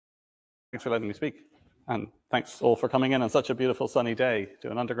Thanks for letting me speak. And thanks all for coming in on such a beautiful sunny day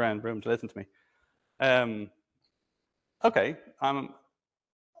to an underground room to listen to me. Okay,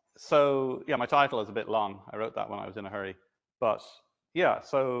 so yeah, my title is a bit long. I wrote that when I was in a hurry. But yeah,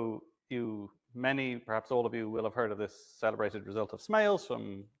 so perhaps all of you will have heard of this celebrated result of Smales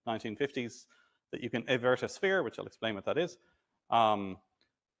from 1950s, that you can invert a sphere, which I'll explain what that is.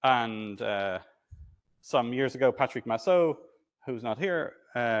 Some years ago, Patrick Masseau, who's not here,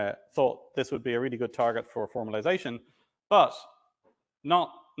 thought this would be a really good target for formalization, but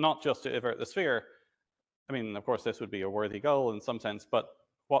not just to invert the sphere. I mean, of course, this would be a worthy goal in some sense, but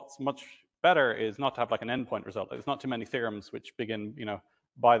what's much better is not to have like an endpoint result. There's not too many theorems which begin,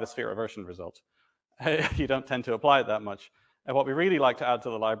 by the sphere reversion result. You don't tend to apply it that much. And what we really like to add to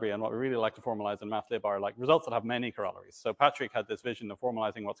the library and what we really like to formalize in MathLib are like results that have many corollaries. So Patrick had this vision of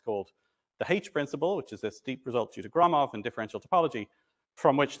formalizing what's called the H principle, which is this deep result due to Gromov in differential topology,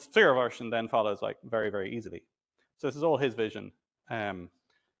 from which sphere reversion then follows like very, very easily. So this is all his vision. And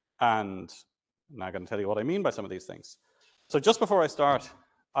I'm now going to tell you what I mean by some of these things. So just before I start,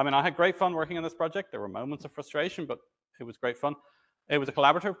 I mean, I had great fun working on this project. There were moments of frustration, but it was great fun. It was a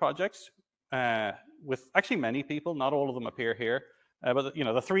collaborative project with actually many people. Not all of them appear here, but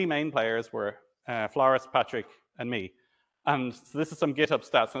the three main players were Floris, Patrick, and me. And so this is some GitHub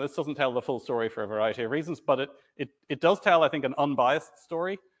stats. Now, this doesn't tell the full story for a variety of reasons, but it does tell, I think, an unbiased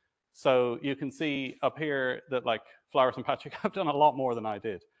story. So you can see up here that like Floris and Patrick have done a lot more than I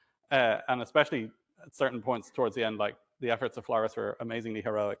did. And especially at certain points towards the end, like the efforts of Floris were amazingly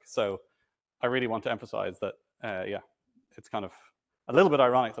heroic. So I really want to emphasize that, yeah, it's kind of a little bit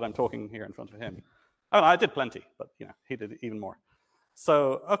ironic that I'm talking here in front of him. I did plenty, but he did even more.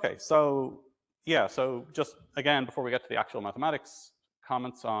 So, okay, so yeah, so just again, before we get to the actual mathematics,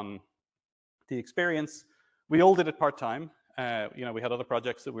 comments on the experience. We all did it part-time. We had other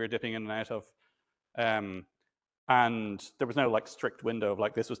projects that we were dipping in and out of. And there was no like strict window of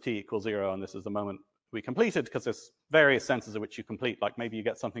like this was t equals 0 and this is the moment we completed, because there's various senses in which you complete. Like maybe you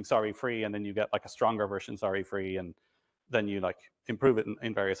get something sorry free and then you get like a stronger version sorry free, and then you like improve it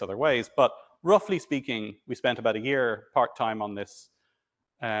in various other ways. But roughly speaking, we spent about a year part-time on this.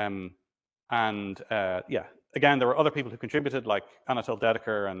 Yeah, again, there were other people who contributed, like Anatol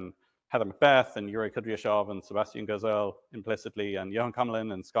Dedeker and Heather Macbeth and Yuri Kudryashov and Sebastian Gozel implicitly, and Johan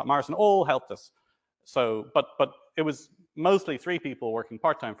Kamelin and Scott Morrison all helped us. So, but it was mostly three people working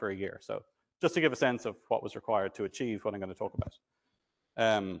part-time for a year. So just to give a sense of what was required to achieve what I'm going to talk about.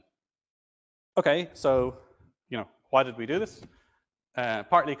 Okay, so why did we do this?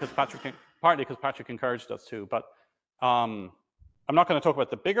 Partly because Patrick encouraged us to, but I'm not going to talk about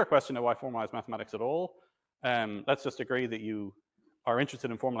the bigger question of why formalize mathematics at all. Let's just agree that you are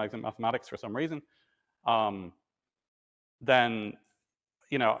interested in formalizing mathematics for some reason. Then,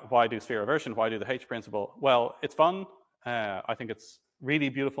 why do sphere reversion? Why do the H principle? Well, it's fun. I think it's really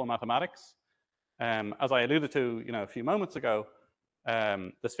beautiful mathematics. As I alluded to, a few moments ago,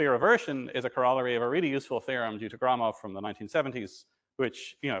 the sphere reversion is a corollary of a really useful theorem due to Gromov from the 1970s,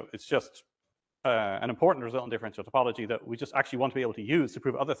 which, it's just an important result in differential topology that we just actually want to be able to use to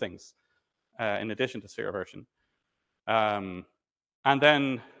prove other things in addition to sphere reversion. And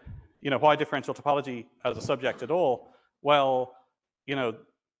then, why differential topology as a subject at all? Well,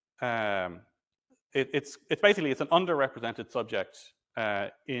 it's basically an underrepresented subject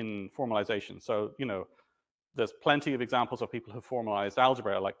in formalization. So, there's plenty of examples of people who formalized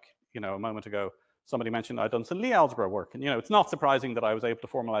algebra, like, a moment ago, somebody mentioned I'd done some Lie algebra work. And, it's not surprising that I was able to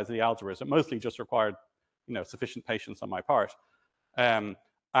formalize Lie algebras. It mostly just required, sufficient patience on my part. And,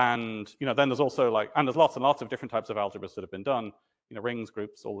 then there's also and there's lots and lots of different types of algebras that have been done, rings,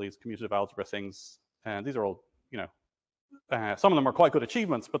 groups, all these commutative algebra things. And these are all, some of them are quite good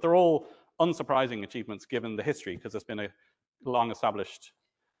achievements, but they're all unsurprising achievements given the history, because there's been a long established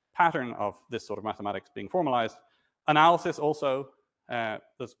pattern of this sort of mathematics being formalized. Analysis also,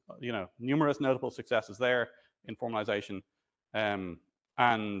 there's numerous notable successes there in formalization, and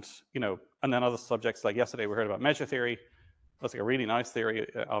then other subjects, like yesterday we heard about measure theory. That's like a really nice theory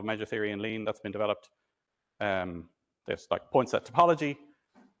of measure theory in Lean that's been developed. There's like point set topology.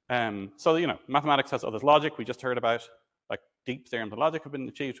 So mathematics has others. Logic we just heard about, like deep theorems of logic have been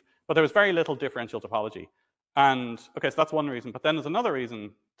achieved, but there was very little differential topology. And okay, so that's one reason. But then there's another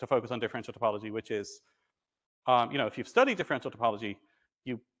reason to focus on differential topology, which is, if you've studied differential topology,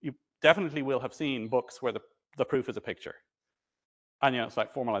 you definitely will have seen books where the proof is a picture. And, it's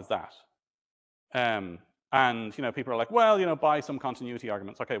like, formalize that. And, people are like, well, by some continuity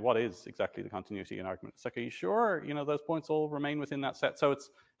arguments. Okay, what is exactly the continuity in argument? It's like, are you sure, those points all remain within that set? So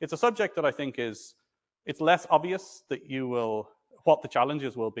it's a subject that I think it's less obvious that what the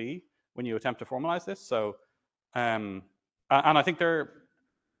challenges will be. when you attempt to formalize this. So, and I think there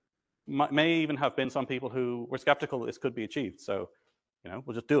may even have been some people who were skeptical that this could be achieved. So,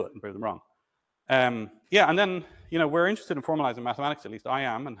 we'll just do it and prove them wrong. Yeah, and then, we're interested in formalizing mathematics, at least I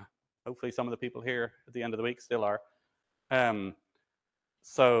am, and hopefully some of the people here at the end of the week still are.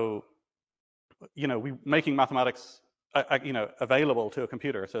 So, we making mathematics, available to a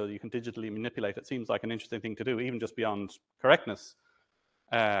computer so you can digitally manipulate it seems like an interesting thing to do, even just beyond correctness,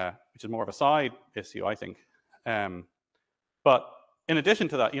 which is more of a side issue, I think. But in addition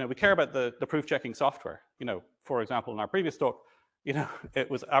to that, we care about the proof checking software. For example, in our previous talk, it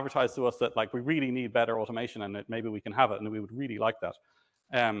was advertised to us that like we really need better automation and that maybe we can have it, and we would really like that.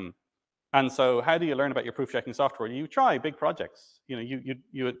 And so how do you learn about your proof checking software? You try big projects.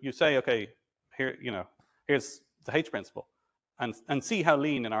 You say, okay, here, here's the H principle, and see how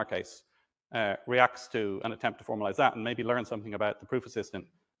lean in our case reacts to an attempt to formalize that, and maybe learn something about the proof assistant,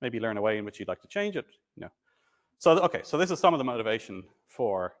 maybe learn a way in which you'd like to change it. So okay, so this is some of the motivation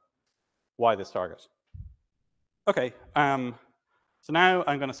for why this target. Okay, so now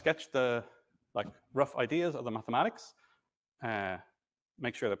I'm going to sketch the rough ideas of the mathematics,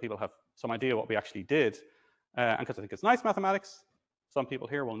 make sure that people have some idea what we actually did, and because I think it's nice mathematics. Some people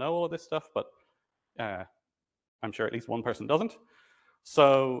here will know all of this stuff, but I'm sure at least one person doesn't.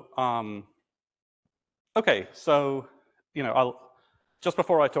 So, okay, so I'll just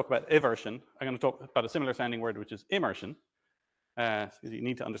before I talk about eversion, I'm going to talk about a similar sounding word, which is immersion. You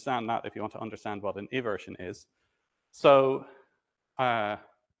need to understand that if you want to understand what an eversion is. So,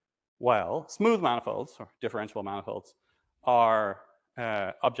 well, smooth manifolds or differentiable manifolds are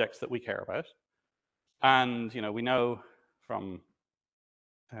objects that we care about, and we know from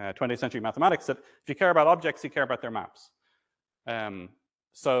 20th century mathematics that if you care about objects, you care about their maps.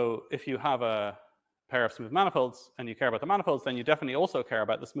 So if you have a pair of smooth manifolds and you care about the manifolds, then you definitely also care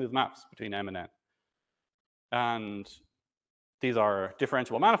about the smooth maps between M and N. And these are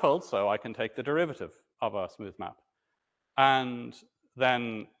differentiable manifolds, so I can take the derivative of a smooth map. And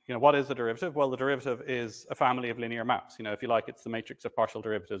then, what is the derivative? Well, the derivative is a family of linear maps. If you like, it's the matrix of partial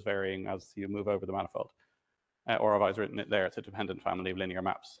derivatives varying as you move over the manifold. Or if I was written it there, it's a dependent family of linear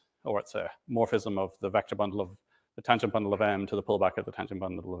maps. Or it's a morphism of the vector bundle of the tangent bundle of M to the pullback of the tangent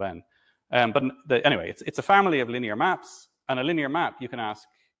bundle of N. But anyway, it's a family of linear maps. And a linear map, you can ask,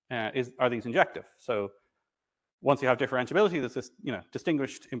 are these injective? So once you have differentiability, there's this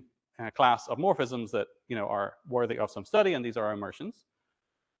distinguished class of morphisms that are worthy of some study, and these are immersions.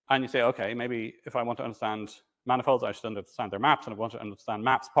 And you say, okay, maybe if I want to understand manifolds, I should understand their maps, and if I want to understand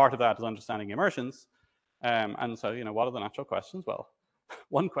maps, part of that is understanding immersions. And so, what are the natural questions? Well,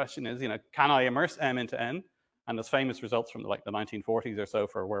 one question is, can I immerse M into N? And there's famous results from the 1940s or so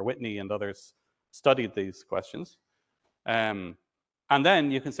for where Whitney and others studied these questions. And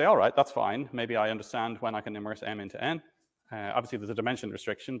then you can say, all right, that's fine. Maybe I understand when I can immerse M into N. Obviously, there's a dimension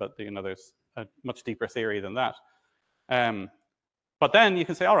restriction, but there's a much deeper theory than that. But then you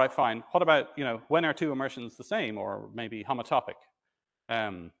can say, all right, fine. What about when are two immersions the same, or maybe homotopic?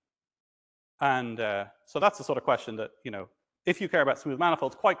 So that's the sort of question that if you care about smooth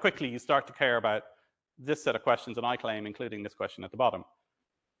manifolds, quite quickly you start to care about this set of questions, and I claim including this question at the bottom.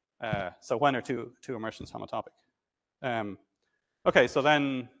 So when are two immersions homotopic? Okay, so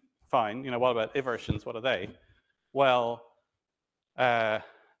then fine. What about eversions? What are they? Well,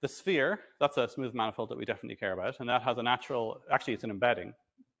 the sphere, that's a smooth manifold that we definitely care about, and that has a natural, actually it's an embedding,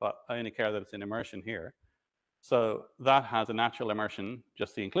 but I only care that it's an immersion here. So that has a natural immersion,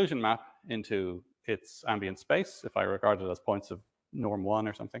 just the inclusion map, into its ambient space, if I regard it as points of norm 1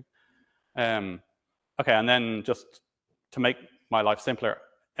 or something. Okay, and then just to make my life simpler,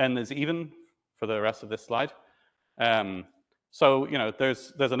 N is even for the rest of this slide. So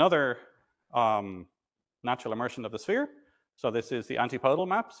there's another natural immersion of the sphere. So this is the antipodal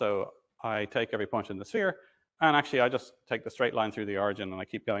map. So I take every point in the sphere, and actually I just take the straight line through the origin, and I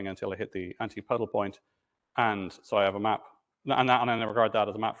keep going until I hit the antipodal point. And so I have a map, and I regard that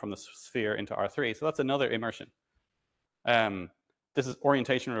as a map from the sphere into R3. So that's another immersion. This is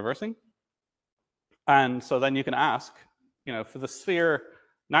orientation reversing. And so then you can ask, for the sphere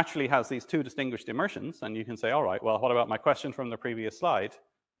naturally has these two distinguished immersions, and you can say, all right, well, what about my question from the previous slide?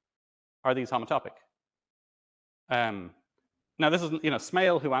 Are these homotopic? Now, this is,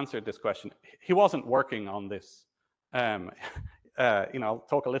 Smale who answered this question. He wasn't working on this. I'll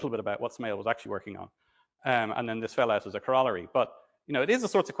talk a little bit about what Smale was actually working on. And then this fell out as a corollary. But it is a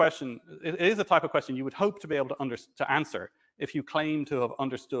sort of question, it is a type of question you would hope to be able to answer if you claim to have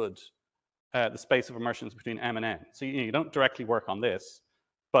understood the space of immersions between M and N. So you don't directly work on this,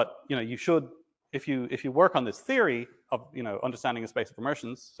 but you should if you work on this theory of understanding a space of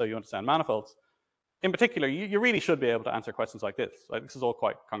immersions, so you understand manifolds, in particular, you really should be able to answer questions like this. Like, this is all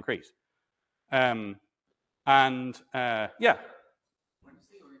quite concrete. Yeah. When you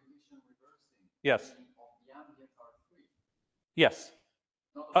say orientation reversing, Yes. the ambient are free. Yes.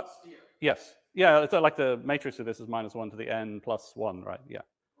 Not of the sphere. Yes. Yeah, it's like the matrix of this is -1 to the n plus 1, right? Yeah.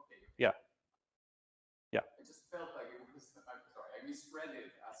 Okay. Yeah. Yeah. I just felt like it was, I'm sorry, I misread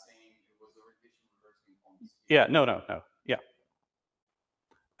it as saying it was orientation reversing on the sphere. Yeah, no. Yeah.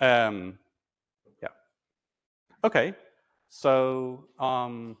 Yeah. Okay. So,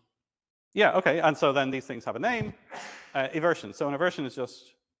 yeah, okay. And so then these things have a name, eversion. So an eversion is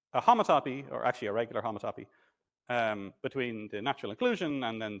just a homotopy, or actually a regular homotopy, between the natural inclusion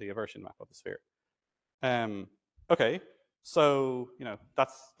and then the eversion map of the sphere. Okay. So,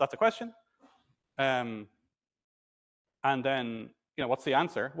 that's a question. And then, what's the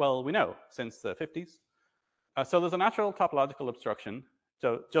answer? Well, we know since the 50s. So there's a natural topological obstruction.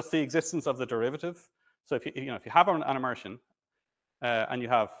 So just the existence of the derivative. So if you have an immersion, and you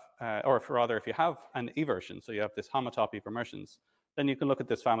have, or rather, if you have an eversion, so you have this homotopy of immersions, then you can look at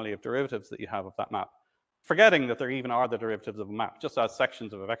this family of derivatives that you have of that map, forgetting that there even are the derivatives of a map, just as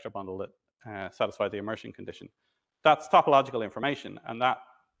sections of a vector bundle that satisfy the immersion condition. That's topological information, and that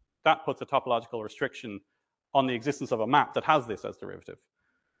puts a topological restriction on the existence of a map that has this as derivative.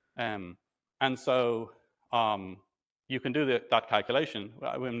 And so you can do that calculation.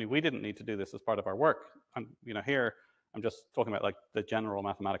 I mean, we didn't need to do this as part of our work. Here I'm just talking about like the general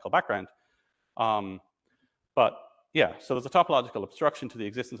mathematical background. But yeah, so there's a topological obstruction to the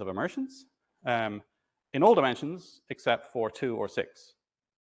existence of immersions in all dimensions except for 2 or 6.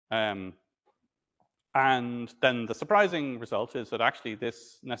 And then the surprising result is that actually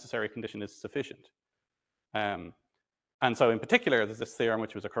this necessary condition is sufficient. And so in particular, there's this theorem,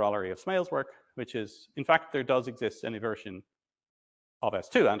 which was a corollary of Smale's work, which is, in fact, there does exist an eversion of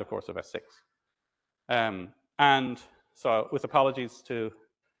S2 and, of course, of S6. And so with apologies to,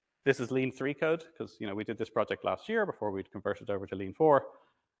 this is Lean 3 code, because we did this project last year before we'd converted over to Lean 4.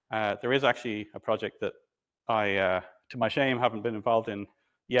 There is actually a project that I, to my shame, haven't been involved in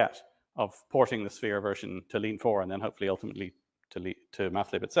yet, of porting the sphere version to Lean 4 and then hopefully ultimately to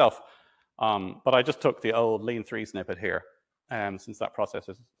MathLib itself. But I just took the old Lean 3 snippet here, since that process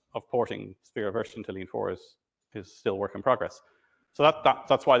of porting sphere version to Lean 4 is still work in progress. So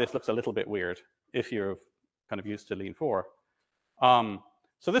that's why this looks a little bit weird if you're kind of used to Lean 4.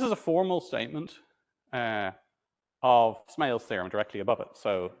 So this is a formal statement of Smale's theorem directly above it.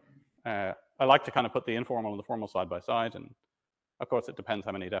 So I like to kind of put the informal and the formal side by side, and of course it depends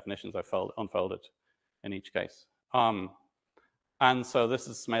how many definitions I've unfolded in each case. And so this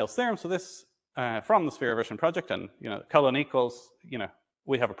is Smale's theorem. So this from the sphere version project, and colon equals,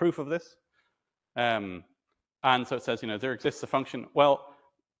 we have a proof of this. And so it says, there exists a function. Well,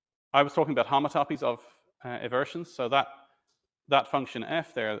 I was talking about homotopies of eversions. So that function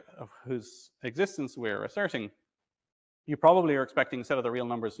f there, of whose existence we're asserting, you probably are expecting, instead of the real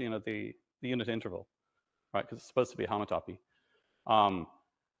numbers, the unit interval, right? Because it's supposed to be a homotopy.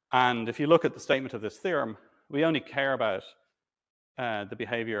 And if you look at the statement of this theorem, we only care about the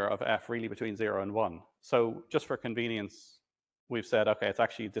behavior of f really between 0 and 1. So just for convenience, we've said, okay, it's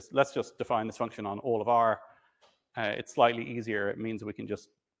actually this. Let's just define this function on all of R. It's slightly easier. It means we can just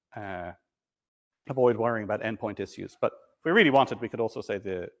avoid worrying about endpoint issues. But if we really wanted, we could also say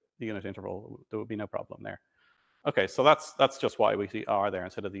the unit interval. There would be no problem there. Okay, so that's just why we see R there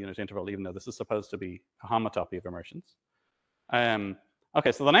instead of the unit interval, even though this is supposed to be a homotopy of immersions.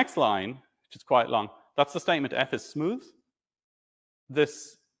 Okay, so the next line, which is quite long, that's the statement f is smooth.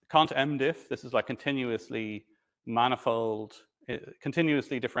 This cont mdiff, this is like continuously manifold,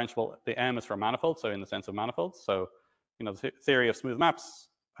 continuously differentiable. The m is for manifold, so in the sense of manifolds. So, the theory of smooth maps,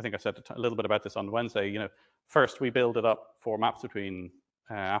 I think I said a little bit about this on Wednesday. First we build it up for maps between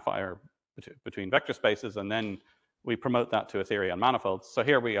between vector spaces, and then we promote that to a theory on manifolds. So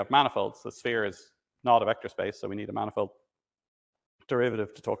here we have manifolds. The sphere is not a vector space, so we need a manifold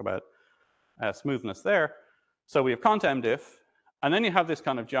derivative to talk about smoothness there. So we have cont mdiff, and then you have this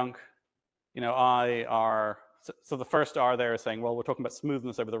kind of junk, I, R. So the first R there is saying, well, we're talking about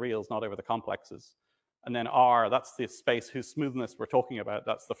smoothness over the reals, not over the complexes. And then R, that's the space whose smoothness we're talking about.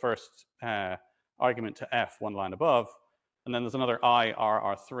 That's the first argument to F, one line above. And then there's another I,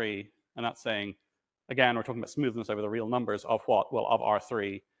 R, R3, and that's saying, again, we're talking about smoothness over the real numbers of what? Well, of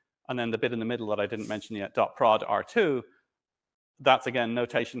R3. And then the bit in the middle that I didn't mention yet, dot prod R2, that's, again,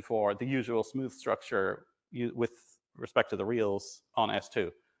 notation for the usual smooth structure with respect to the reals on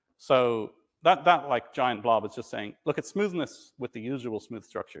S2. So that like giant blob is just saying, look at smoothness with the usual smooth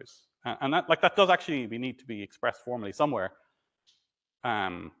structures. And that does actually need to be expressed formally somewhere.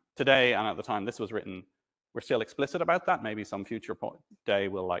 Today, and at the time this was written, we're still explicit about that. Maybe some future day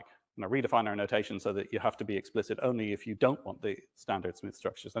we'll like redefine our notation so that you have to be explicit only if you don't want the standard smooth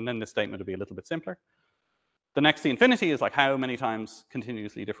structures. And then this statement will be a little bit simpler. The next to infinity is like, how many times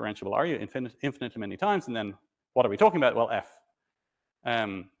continuously differentiable are you? Infinitely many times. And then what are we talking about? Well, f.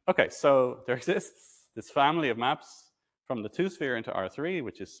 Okay, so there exists this family of maps from the 2-sphere into R3,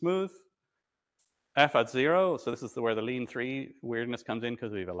 which is smooth. F at 0, so this is where the lean 3 weirdness comes in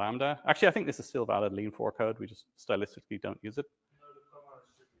because we have a lambda. Actually, I think this is still valid lean 4 code. We just stylistically don't use it.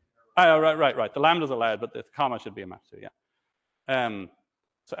 Oh, right. The lambda's allowed, but the comma should be a map too, yeah.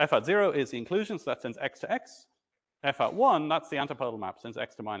 So f at 0 is the inclusion, so that sends x to x. F at 1, that's the antipodal map, sends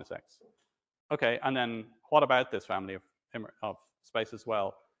x to minus x. Okay, and then what about this family of spaces?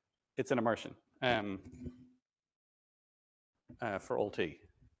 Well, it's an immersion for all t.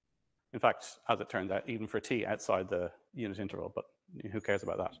 In fact, as it turns out, even for t outside the unit interval, but who cares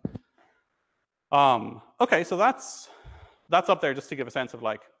about that? Okay, so that's up there just to give a sense of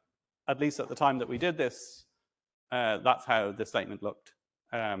like, at least at the time that we did this, that's how this statement looked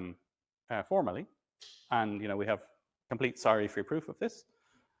formally. And we have complete sorry-free proof of this.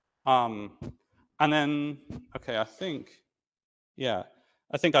 And then, okay, I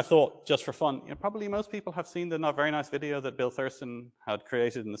thought just for fun, probably most people have seen the not very nice video that Bill Thurston had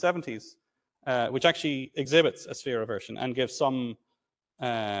created in the 70s, which actually exhibits a sphere reversion and gives some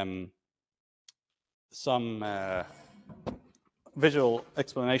visual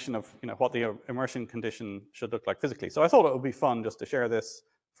explanation of what the immersion condition should look like physically. So I thought it would be fun just to share this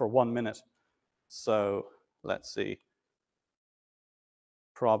for 1 minute. So let's see.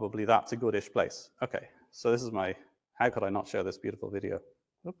 Probably that's a goodish place. Okay, so this is my, how could I not share this beautiful video?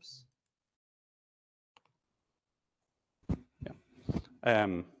 Oops. Yeah.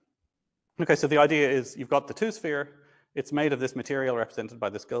 Okay, so the idea is you've got the 2-sphere. It's made of this material represented by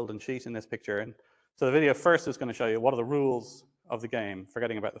this golden sheet in this picture. And so the video first is going to show you what are the rules of the game,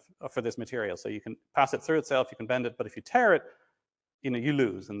 forgetting about for this material. So you can pass it through itself, you can bend it, but if you tear it, you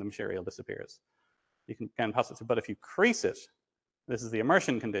lose and the material disappears. You can again pass it through, but if you crease it, this is the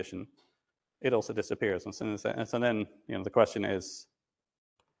immersion condition, it also disappears. And so then, the question is,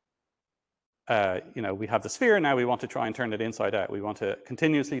 we have the sphere, now we want to try and turn it inside out. We want to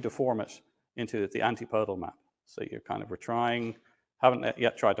continuously deform it into the antipodal map. So you're we're trying, haven't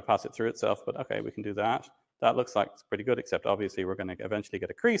yet tried to pass it through itself, but okay, we can do that. That looks like it's pretty good, except obviously we're going to eventually get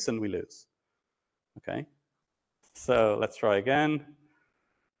a crease and we lose. Okay, so let's try again.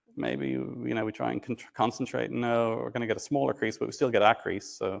 Maybe, we try and concentrate. No, we're going to get a smaller crease, but we still get a crease,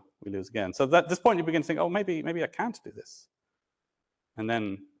 so we lose again. So at this point, you begin to think, oh, maybe I can't do this. And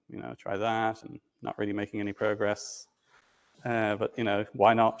then, try that and not really making any progress. But,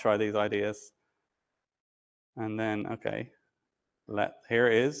 why not try these ideas? And then, okay, here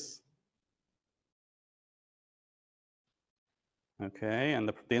it is. Okay, and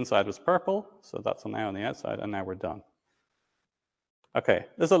the inside was purple, so that's now on the outside, and now we're done. Okay,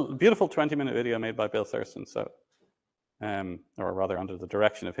 there's a beautiful 20-minute video made by Bill Thurston, so, or rather under the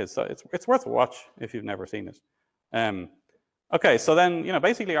direction of his, so it's worth a watch if you've never seen it. Okay, so then,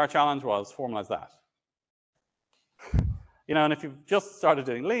 basically our challenge was formalize that. And if you've just started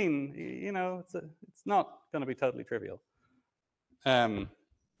doing lean, it's not going to be totally trivial.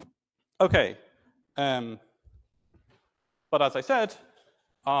 Okay, but as I said,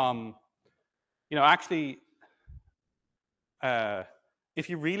 actually, if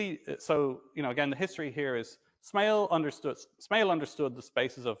you really, again, the history here is Smale understood the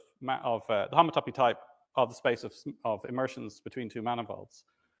spaces of the homotopy type of the space of immersions between two manifolds.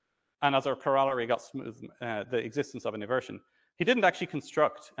 And as our corollary got smooth, the existence of an inversion, he didn't actually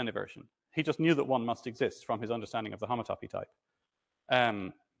construct an inversion. He just knew that one must exist from his understanding of the homotopy type.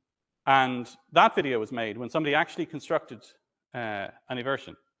 And that video was made when somebody actually constructed an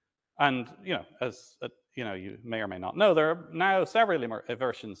inversion. And, as you may or may not know, there are now several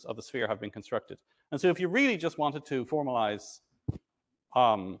inversions of the sphere have been constructed. And so if you really just wanted to formalize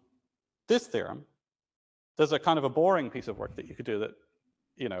this theorem, there's a kind of a boring piece of work that you could do that,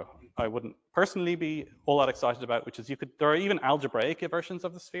 I wouldn't personally be all that excited about, which is there are even algebraic inversions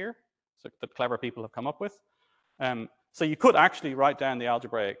of the sphere that clever people have come up with. So you could actually write down the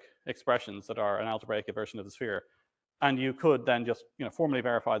algebraic expressions that are an algebraic inversion of the sphere, and you could then just formally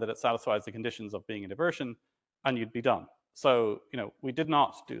verify that it satisfies the conditions of being an inversion, and you'd be done. So we did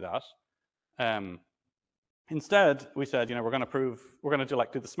not do that. Instead, we said we're going to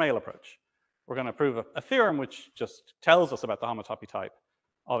do the Smale approach. We're going to prove a theorem which just tells us about the homotopy type,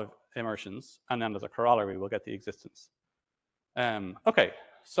 of immersions, and then as a corollary, we'll get the existence. Okay,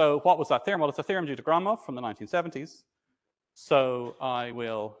 so what was that theorem? Well, it's a theorem due to Gromov from the 1970s. So I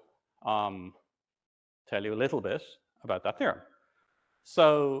will tell you a little bit about that theorem.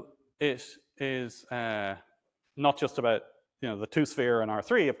 So it is not just about the two-sphere and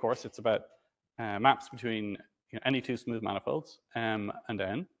R3, of course. It's about maps between any two smooth manifolds, M and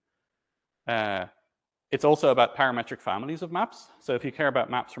N. It's also about parametric families of maps. So if you care about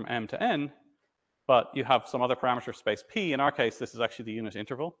maps from M to N, but you have some other parameter space P, in our case, this is actually the unit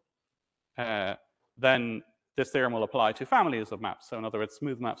interval, then this theorem will apply to families of maps. So in other words,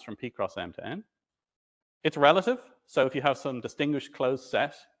 smooth maps from P cross M to N. It's relative. So if you have some distinguished closed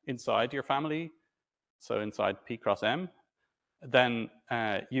set inside your family, so inside P cross M, then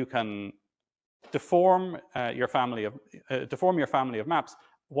you can deform your family of maps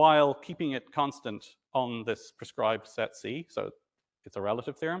while keeping it constant on this prescribed set C. So it's a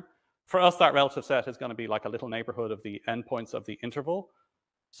relative theorem. For us, that relative set is going to be like a little neighborhood of the endpoints of the interval.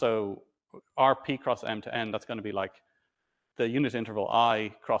 So our P cross M to N, that's going to be like the unit interval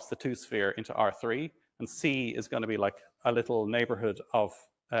I cross the two-sphere into R3, and C is going to be like a little neighborhood of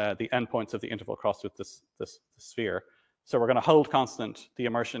the endpoints of the interval crossed with this sphere. So we're going to hold constant the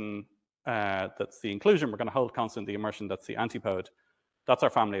immersion that's the inclusion. We're going to hold constant the immersion that's the antipode. That's our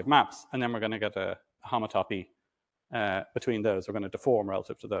family of maps. And then we're going to get a homotopy between those. We're going to deform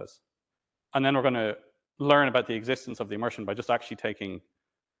relative to those. And then we're going to learn about the existence of the immersion by just actually taking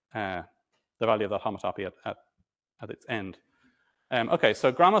the value of that homotopy at its end. Okay,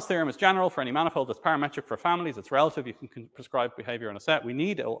 so Gromov's theorem is general for any manifold. It's parametric for families. It's relative. You can prescribe behavior in a set. We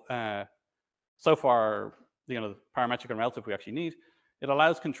need, so far, the parametric and relative we actually need. It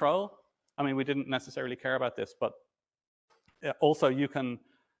allows control. I mean, we didn't necessarily care about this, but also you can,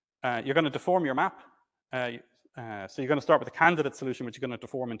 you're going to deform your map. So you're going to start with a candidate solution, which you're going to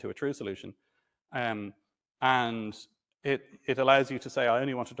deform into a true solution. And it allows you to say, I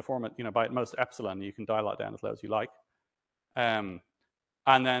only want to deform it, by at most epsilon. You can dial that down as low as you like. And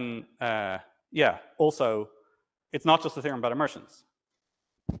then, also, it's not just a theorem about immersions.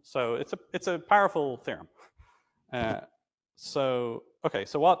 So it's a powerful theorem. Okay,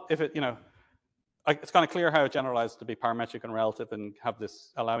 so what if it, it's kind of clear how it generalized to be parametric and relative and have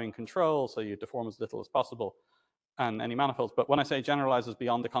this allowing control, so you deform as little as possible and any manifolds. But when I say generalizes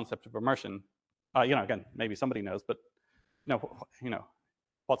beyond the concept of immersion, again, maybe somebody knows, but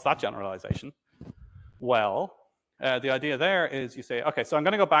what's that generalization? Well, the idea there is you say, okay, so I'm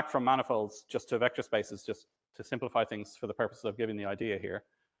going to go back from manifolds just to vector spaces, just to simplify things for the purposes of giving the idea here.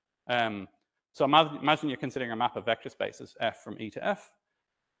 So imagine you're considering a map of vector spaces, F from E to F,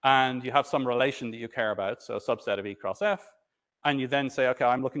 and you have some relation that you care about, so a subset of E cross F, and you then say, okay,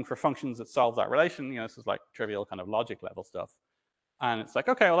 I'm looking for functions that solve that relation. This is like trivial kind of logic level stuff. And it's like,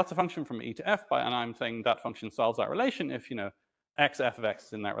 okay, well, that's a function from E to F, and I'm saying that function solves that relation if, x f of x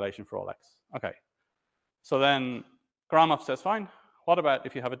is in that relation for all x. Okay. So then Gromov says, fine, what about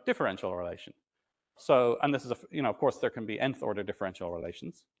if you have a differential relation? So, and this is, of course, there can be nth order differential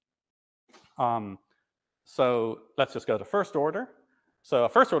relations. So let's just go to first order. So a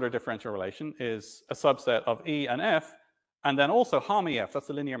first order differential relation is a subset of E and F, and then also Hom EF, that's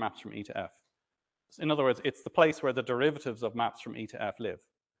the linear maps from E to F. In other words, it's the place where the derivatives of maps from E to F live.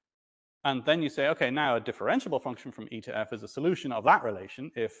 And then you say, okay, now a differentiable function from E to F is a solution of that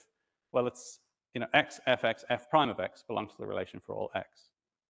relation if, well, it's, x, fx, f prime of x belongs to the relation for all x.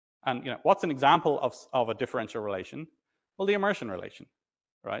 And, what's an example of a differential relation? Well, the immersion relation,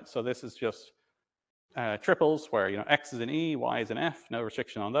 right? So this is just triples where, x is in E, y is in F, no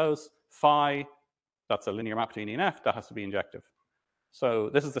restriction on those. Phi, that's a linear map between E and F, that has to be injective. So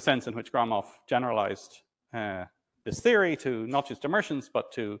this is the sense in which Gromov generalized this theory to not just immersions, but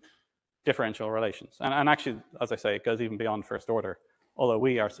to differential relations. And actually, as I say, it goes even beyond first order. Although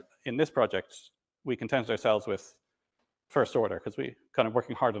we are, in this project, we content ourselves with first order because we're kind of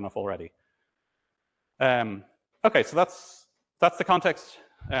working hard enough already. Okay, so that's the context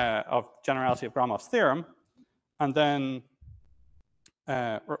of generality of Gromov's theorem. And then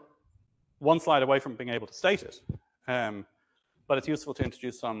one slide away from being able to state it. But it's useful to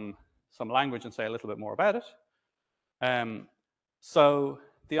introduce some language and say a little bit more about it. So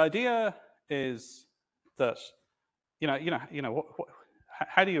the idea is that,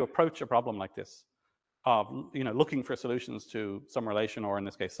 how do you approach a problem like this of, looking for solutions to some relation, or in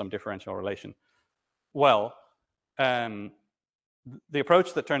this case, some differential relation? Well, the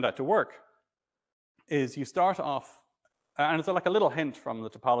approach that turned out to work is you start off, and it's like a little hint from the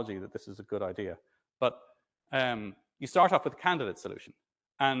topology that this is a good idea, but you start off with a candidate solution.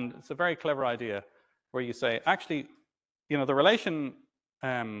 And it's a very clever idea where you say, actually, the relation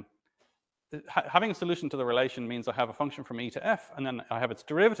having a solution to the relation means I have a function from E to F, and then I have its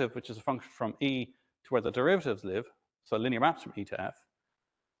derivative, which is a function from E to where the derivatives live, so linear maps from E to F.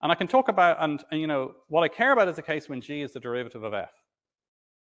 And I can talk about, and what I care about is the case when G is the derivative of F.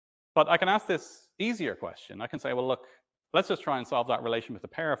 But I can ask this easier question. I can say, well, look, let's just try and solve that relation with a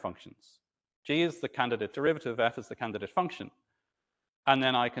pair of functions. G is the candidate derivative, F is the candidate function. And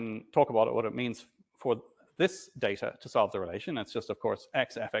then I can talk about what it means for this data to solve the relation. It's just, of course,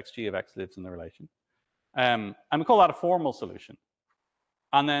 x, fx, g of x lives in the relation. And we call that a formal solution.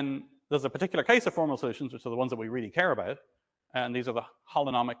 And then there's a particular case of formal solutions, which are the ones that we really care about. And these are the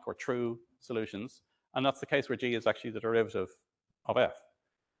holonomic or true solutions. And that's the case where g is actually the derivative of f.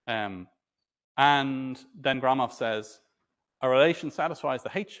 And then Gromov says, a relation satisfies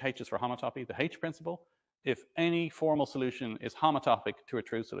the H is for homotopy, the H principle, if any formal solution is homotopic to a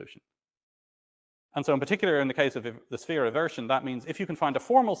true solution. And so in particular, in the case of the sphere inversion, that means if you can find a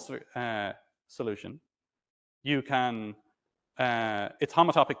formal solution, you can, it's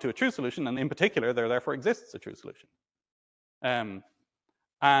homotopic to a true solution, and in particular, there therefore exists a true solution.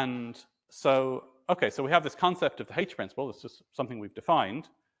 And so, okay, so we have this concept of the H principle. It's just something we've defined.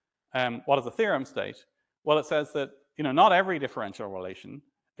 What does the theorem state? Well, it says that not every differential relation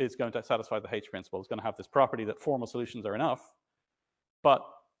is going to satisfy the H principle. It's going to have this property that formal solutions are enough. But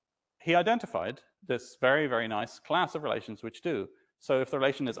he identified this very, very nice class of relations which do. So if the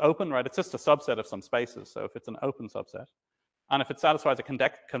relation is open, right, it's just a subset of some spaces. So if it's an open subset, and if it satisfies a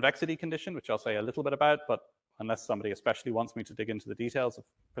convexity condition, which I'll say a little bit about, but unless somebody especially wants me to dig into the details of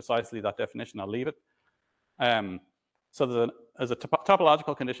precisely that definition, I'll leave it. So as a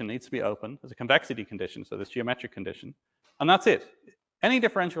topological condition needs to be open, there's a convexity condition, so this geometric condition, and that's it. Any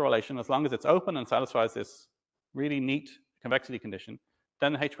differential relation, as long as it's open and satisfies this really neat convexity condition,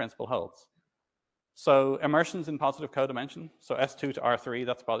 then the H principle holds. So immersions in positive codimension, so S2 to R3,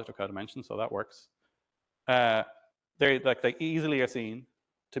 that's positive codimension, so that works. They easily are seen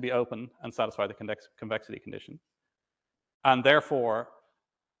to be open and satisfy the convexity condition. And therefore,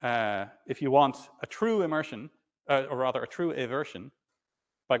 if you want a true immersion, or rather a true aversion,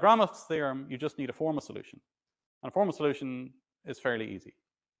 by Gromov's theorem, you just need a formal solution. And a formal solution is fairly easy.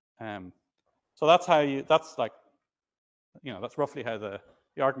 So that's how that's roughly how the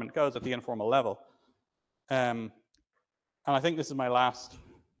argument goes at the informal level. And I think this is my last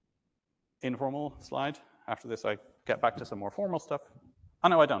informal slide. After this, I get back to some more formal stuff. Oh,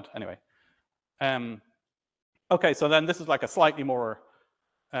 no, I don't, anyway. Okay, so then this is like a slightly more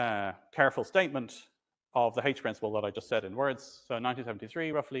careful statement of the H principle that I just said in words. So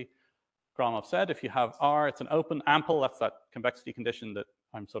 1973, roughly, Gromov said, if you have R, it's an open, ample, that's that convexity condition that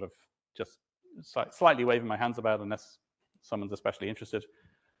I'm sort of just slightly waving my hands about unless someone's especially interested.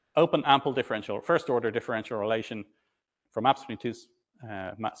 Open, ample differential, first order differential relation from maps between two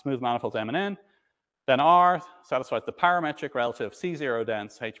smooth manifolds M and N. Then R satisfies the parametric relative C0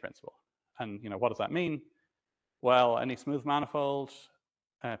 dense H principle. And what does that mean? Well, any smooth manifold,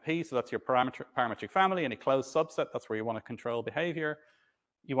 P, so that's your parametric family, any closed subset, that's where you want to control behavior.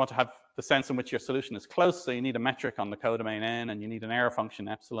 You want to have the sense in which your solution is close, so you need a metric on the codomain N, and you need an error function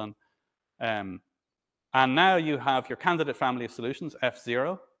epsilon. And now you have your candidate family of solutions,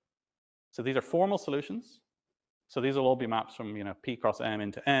 F0. So these are formal solutions. So these will all be maps from P cross M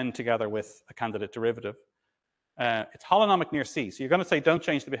into N together with a candidate derivative. It's holonomic near C. So you're going to say don't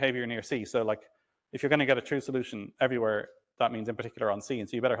change the behavior near C. So like if you're going to get a true solution everywhere, that means in particular on C. And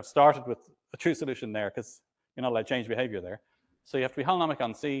so you better have started with a true solution there because you're not allowed to change behavior there. So you have to be holonomic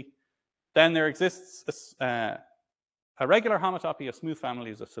on C. Then there exists a regular homotopy of smooth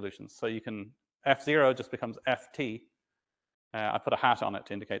families of solutions. So you can, F0 just becomes Ft. I put a hat on it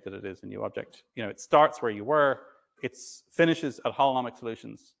to indicate that it is a new object. It starts where you were. It finishes at holonomic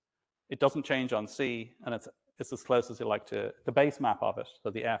solutions. It doesn't change on C, and it's as close as you like to the base map of it. So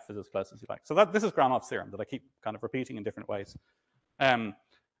the F is as close as you like. So this is Gromov's theorem that I keep kind of repeating in different ways.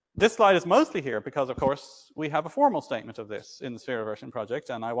 This slide is mostly here because, of course, we have a formal statement of this in the sphere inversion project,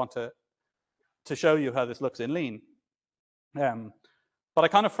 and I want to show you how this looks in lean. But I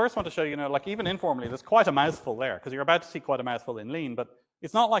kind of first want to show you, like even informally, there's quite a mouthful there because you're about to see quite a mouthful in lean, but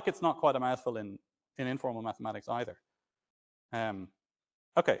it's not like it's not quite a mouthful in informal mathematics either.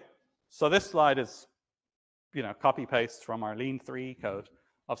 Okay, so this slide is, copy paste from our lean 3 code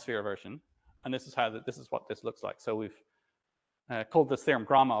of sphere inversion, and this is what this looks like. So we've called this theorem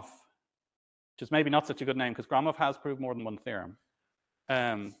Gromov, which is maybe not such a good name because Gromov has proved more than one theorem.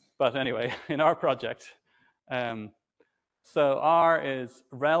 But anyway, in our project, so R is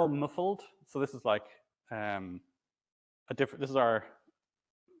rel muffled. So this is like this is our,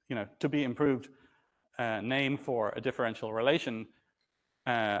 to be improved name for a differential relation.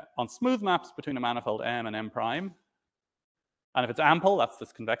 on smooth maps between a manifold M and M prime. And if it's ample, that's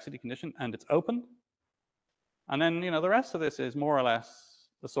this convexity condition, and it's open. And then, the rest of this is more or less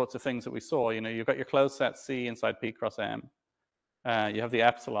the sorts of things that we saw. You've got your closed set C inside P cross M. You have the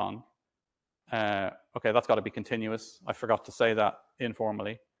epsilon. Okay, that's got to be continuous. I forgot to say that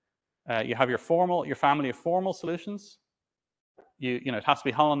informally. You have your family of formal solutions. It has to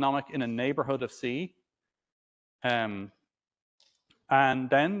be holonomic in a neighborhood of C. And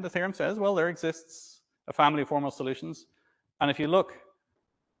then the theorem says, well, there exists a family of formal solutions. And if you look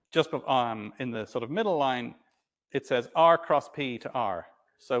just in the sort of middle line, it says R cross P to R.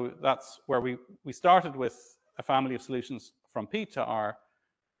 So that's where we started with a family of solutions from P to R,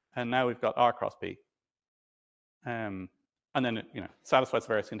 and now we've got R cross P. And then it satisfies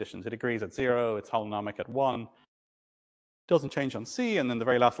various conditions. It agrees at 0, it's holonomic at 1, doesn't change on C, and then the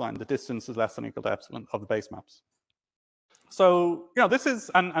very last line, the distance is less than or equal to epsilon of the base maps. So, this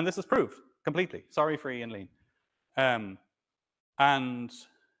is, and this is proved completely, sorry, free and lean. And,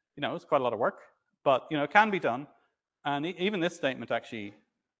 it's quite a lot of work, but, it can be done. And even this statement actually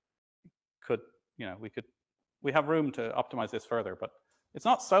could, we have room to optimize this further, but it's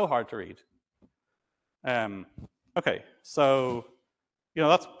not so hard to read. Okay, so,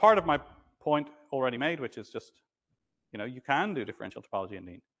 that's part of my point already made, which is just, you can do differential topology in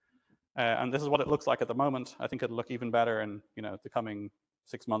lean. And this is what it looks like at the moment. I think it'll look even better in, the coming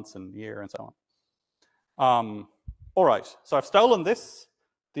 6 months and year and so on. All right, so I've stolen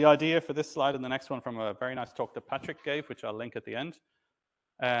the idea for this slide and the next one from a very nice talk that Patrick gave, which I'll link at the end.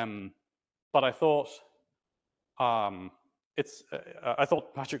 But I thought I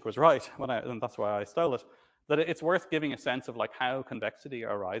thought Patrick was right and that's why I stole it. That it's worth giving a sense of like how convexity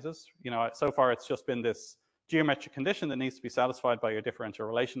arises. So far it's just been this geometric condition that needs to be satisfied by your differential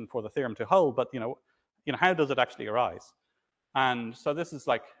relation for the theorem to hold. But how does it actually arise? And so this is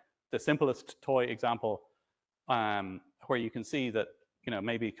like the simplest toy example where you can see that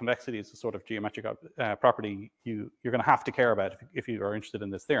maybe convexity is a sort of geometric property you're going to have to care about if you are interested in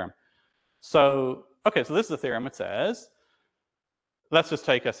this theorem. So, okay, so this is the theorem. It says, let's just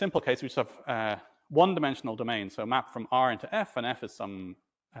take a simple case. We just have one-dimensional domain, so map from R into F, and F is some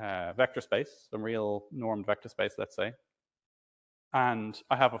vector space, some real normed vector space, let's say. And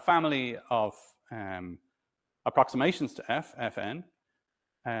I have a family of approximations to F, Fn.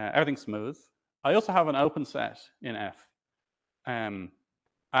 Everything's smooth. I also have an open set in F. And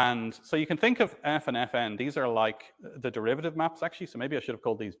so you can think of F and Fn. These are like the derivative maps, actually. So maybe I should have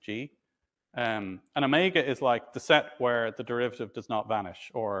called these G. And omega is like the set where the derivative does not vanish,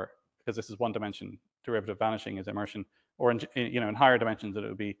 or because this is one dimension, derivative vanishing is immersion, or in higher dimensions it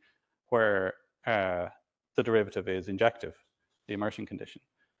would be where the derivative is injective, the immersion condition.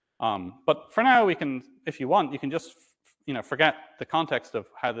 But for now, we can, if you want, you can just forget the context of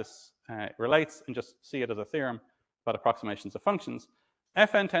how this relates and just see it as a theorem about approximations of functions.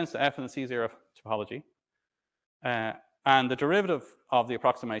 Fn tends to F in the C0 topology. And the derivative of the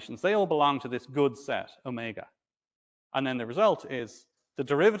approximations, they all belong to this good set, omega. And then the result is the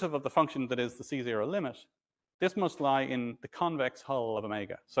derivative of the function that is the C0 limit. This must lie in the convex hull of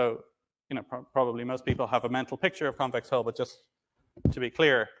omega. So, probably most people have a mental picture of convex hull, but just to be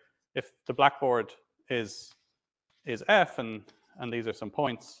clear, if the blackboard is F and these are some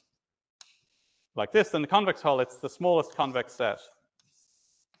points like this, then the convex hull, it's the smallest convex set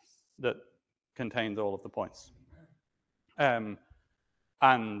that contains all of the points. Yeah,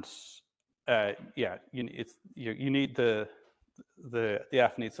 you need the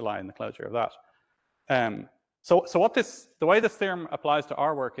F needs to lie in the closure of that. So the way this theorem applies to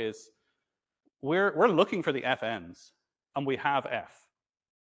our work is we're looking for the Fn's, and we have F.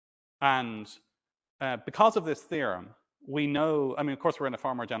 And because of this theorem, we know, of course, we're in a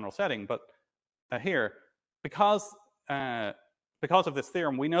far more general setting, but here, because of this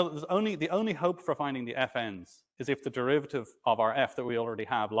theorem, we know that the only hope for finding the Fn's is if the derivative of our F that we already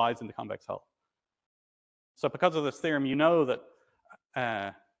have lies in the convex hull. So because of this theorem, you know that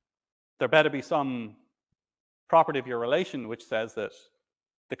there better be some property of your relation which says that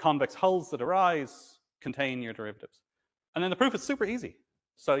the convex hulls that arise contain your derivatives. And then the proof is super easy.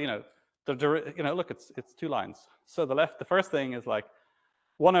 So, look, it's 2 lines. So the first thing is like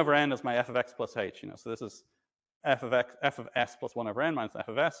 1 over n is my f of x plus h. So this is f of s plus 1 over n minus f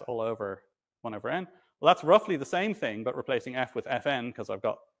of s all over 1 over n. Well, that's roughly the same thing, but replacing f with fn, because I've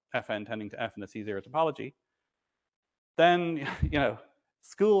got fn tending to f in the C0 topology. Then,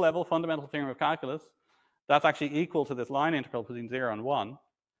 school level fundamental theorem of calculus, that's actually equal to this line integral between 0 and 1.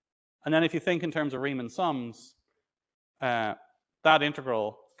 And then if you think in terms of Riemann sums, that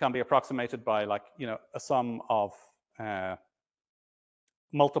integral can be approximated by a sum of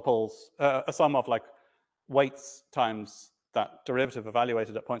multiples, a sum of like weights times that derivative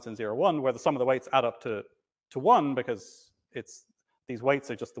evaluated at points in 0, 1, where the sum of the weights add up to 1 because these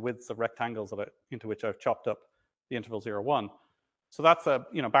weights are just the widths of rectangles into which I've chopped up the interval 0, 1. So that's a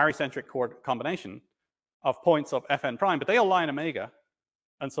barycentric combination of points of Fn prime, but they all lie in omega,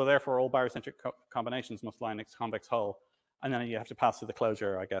 and so therefore all barycentric combinations must lie in its convex hull, and then you have to pass through the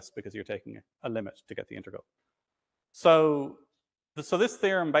closure, I guess, because you're taking a limit to get the integral. So this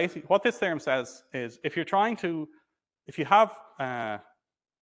theorem, basically, what this theorem says is if you have in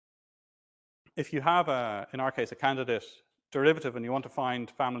our case a candidate derivative and you want to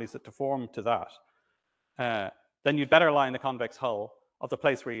find families that deform to that, then you'd better lie in the convex hull of the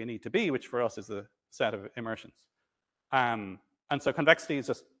place where you need to be, which for us is the set of immersions. And so convexity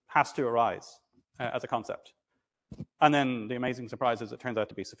just has to arise as a concept. And then the amazing surprise is it turns out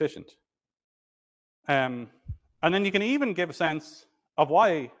to be sufficient. And then you can even give a sense of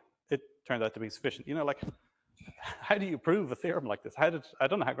why it turned out to be sufficient. Like, how do you prove a theorem like this? I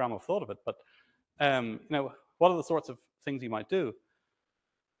don't know how Gromov thought of it, but what are the sorts of things you might do?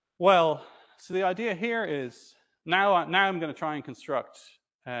 Well, so the idea here is now I'm going to try and construct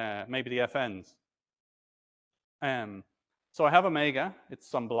maybe the FNs. So I have omega, it's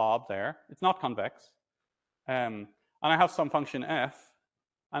some blob there. It's not convex. And I have some function f,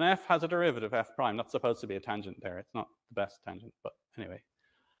 and f has a derivative, f prime. That's supposed to be a tangent there. It's not the best tangent, but anyway.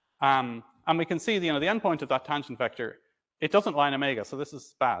 And we can see the endpoint of that tangent vector, it doesn't lie in omega, so this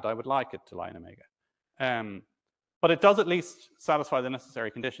is bad. I would like it to lie in omega. But it does at least satisfy the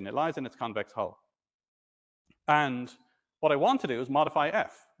necessary condition. It lies in its convex hull. And what I want to do is modify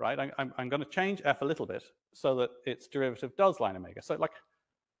f, right? I'm going to change f a little bit so that its derivative does lie in omega. So like,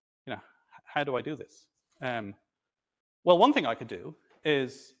 how do I do this? Well, one thing I could do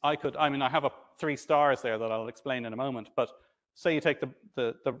is I have 3 stars there that I'll explain in a moment, but say you take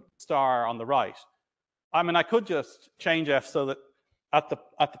the star on the right. I could just change f so that at the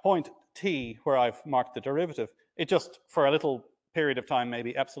point t where I've marked the derivative, it just, for a little period of time,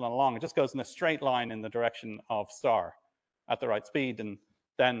 maybe epsilon along, it just goes in a straight line in the direction of star at the right speed, and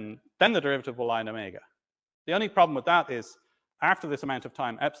then the derivative will lie in omega. The only problem with that is after this amount of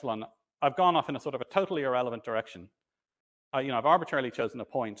time, epsilon, I've gone off in a sort of a totally irrelevant direction. I've arbitrarily chosen a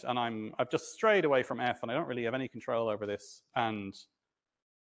point, and I've just strayed away from f, and I don't really have any control over this, and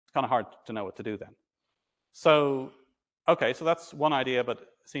it's kind of hard to know what to do then. So, okay, so that's one idea, but it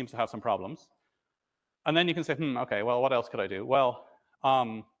seems to have some problems. And then you can say, okay, well, what else could I do? Well,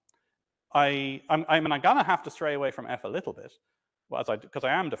 I'm gonna have to stray away from f a little bit, because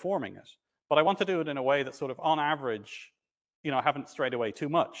I am deforming it, but I want to do it in a way that sort of, on average, I haven't strayed away too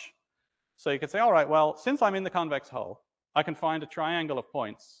much. So you could say, all right, well, since I'm in the convex hull, I can find a triangle of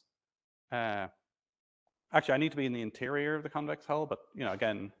points. Actually, I need to be in the interior of the convex hull, but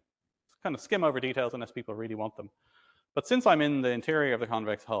again, kind of skim over details unless people really want them. But since I'm in the interior of the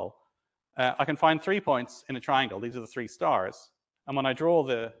convex hull, I can find 3 points in a triangle. These are the 3 stars. And when I draw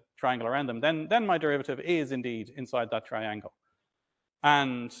the triangle around them, then my derivative is indeed inside that triangle.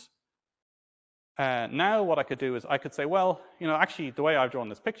 And now what I could do is I could say, well, actually, the way I've drawn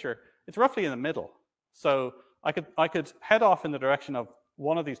this picture, it's roughly in the middle. So I could head off in the direction of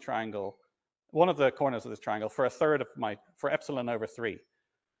one of the corners of this triangle for for epsilon over 3.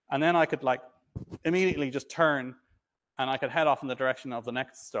 And then I could immediately just turn, and I could head off in the direction of the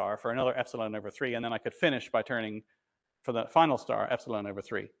next star for another epsilon over 3, and then I could finish by turning for the final star, epsilon over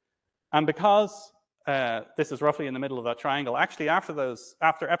 3. And because this is roughly in the middle of that triangle, actually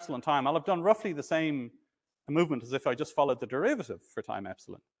after epsilon time, I'll have done roughly the same movement as if I just followed the derivative for time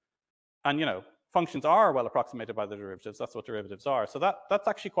epsilon. And functions are well approximated by the derivatives. That's what derivatives are. So that's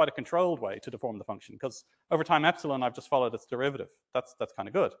actually quite a controlled way to deform the function, because over time epsilon, I've just followed its derivative. That's kind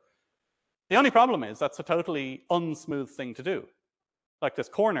of good. The only problem is that's a totally unsmooth thing to do. Like there's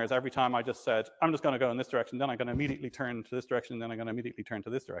corners every time I just said, I'm just going to go in this direction, then I'm going to immediately turn to this direction, then I'm going to immediately turn to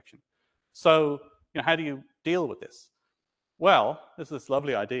this direction. So how do you deal with this? Well, there's this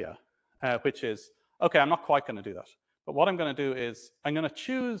lovely idea, which is, okay, I'm not quite going to do that. But what I'm going to do is I'm going to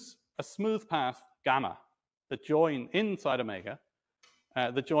choose a smooth path gamma that join inside omega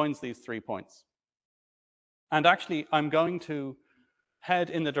that joins these 3 points. And actually, I'm going to head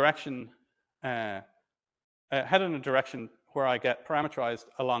in a direction where I get parameterized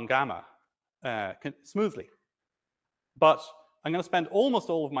along gamma smoothly. But I'm going to spend almost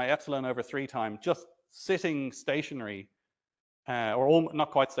all of my epsilon over 3 time just sitting stationary, or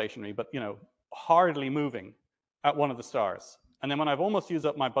not quite stationary, but hardly moving at one of the stars. And then when I've almost used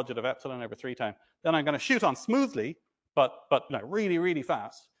up my budget of epsilon over 3 time, then I'm going to shoot on smoothly, but really, really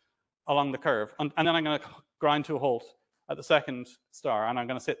fast along the curve. And then I'm going to grind to a halt at the second star, and I'm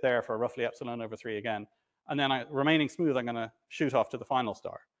going to sit there for roughly epsilon over 3 again. And then remaining smooth, I'm going to shoot off to the final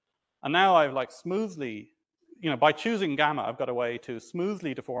star. And now I've like smoothly, by choosing gamma, I've got a way to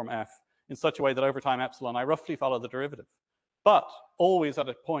smoothly deform f in such a way that over time epsilon, I roughly follow the derivative, but always at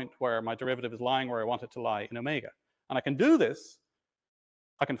a point where my derivative is lying where I want it to lie in omega. And I can do this,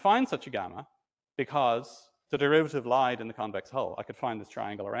 I can find such a gamma because the derivative lied in the convex hull. I could find this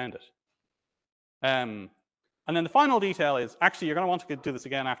triangle around it. And then the final detail is, actually, you're going to want to do this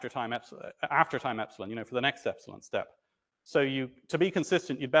again after time epsilon, for the next epsilon step. So to be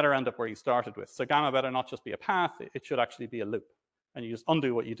consistent, you'd better end up where you started with. So gamma better not just be a path, it should actually be a loop. And you just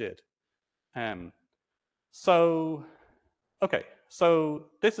undo what you did. Okay, so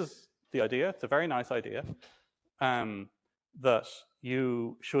this is the idea. It's a very nice idea, that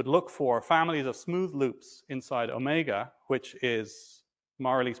you should look for families of smooth loops inside omega, which is,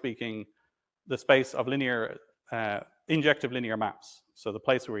 morally speaking, the space of linear, injective linear maps. So the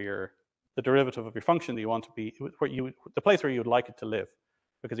place where the derivative of your function that you want to be, the place where you would like it to live,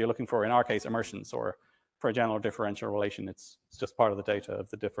 because you're looking for, in our case, immersions, or for a general differential relation, it's just part of the data of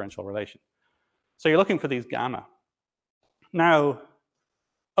the differential relation. So you're looking for these gamma. Now,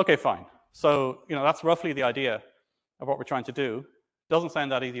 okay, fine. So, that's roughly the idea of what we're trying to do. Doesn't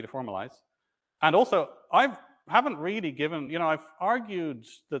sound that easy to formalize. And also, I haven't really given, I've argued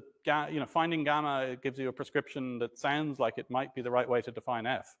that, finding gamma gives you a prescription that sounds like it might be the right way to define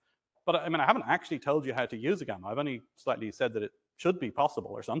f. But I haven't actually told you how to use a gamma. I've only slightly said that it should be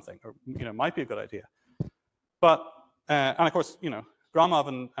possible or something, or, might be a good idea. But, and of course,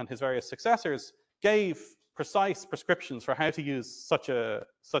 Gromov and his various successors gave precise prescriptions for how to use such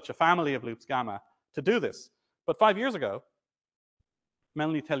a family of loops gamma to do this. But 5 years ago,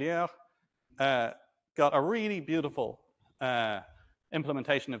 Melanie Tellier got a really beautiful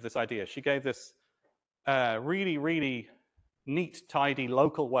implementation of this idea. She gave this really, really neat, tidy,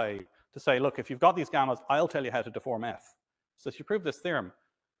 local way to say, look, if you've got these gammas, I'll tell you how to deform f. So she proved this theorem.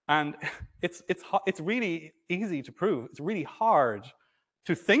 And it's really easy to prove. It's really hard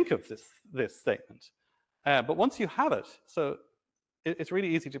to think of this statement. But once you have it, so it's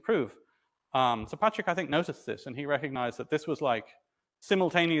really easy to prove. So Patrick, I think, noticed this, and he recognized that this was like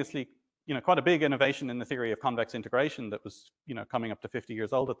simultaneously, quite a big innovation in the theory of convex integration that was, coming up to 50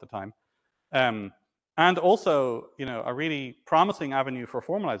 years old at the time. And also, a really promising avenue for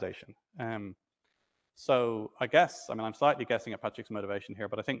formalization. So I guess, I'm slightly guessing at Patrick's motivation here,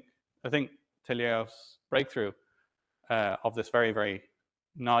 but I think Tellier's breakthrough of this very, very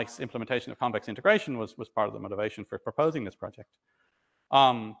nice implementation of convex integration was part of the motivation for proposing this project.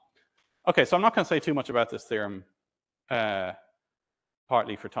 Okay, so I'm not going to say too much about this theorem,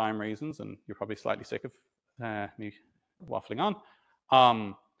 partly for time reasons, and you're probably slightly sick of me waffling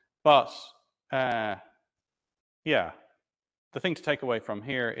on. But yeah, the thing to take away from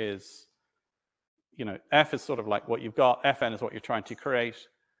here is, f is sort of like what you've got, fn is what you're trying to create,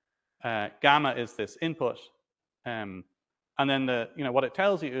 gamma is this input, and then what it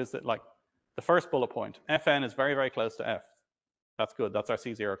tells you is that, like, the first bullet point, fn is very, very close to f. That's good. That's our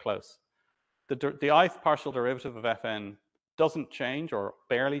C0 close. The ith partial derivative of fn doesn't change or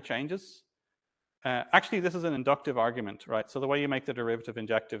barely changes. Actually, this is an inductive argument, right? So the way you make the derivative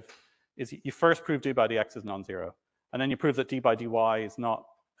injective is you first prove d by dx is non-zero, and then you prove that d by dy is not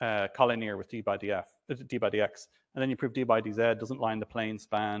collinear with d by dx, and then you prove d by dz doesn't lie in the plane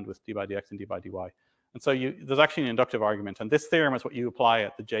spanned with d by dx and d by dy. And so there's actually an inductive argument, and this theorem is what you apply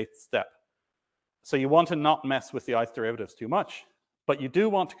at the jth step. So you want to not mess with the ith derivatives too much, but you do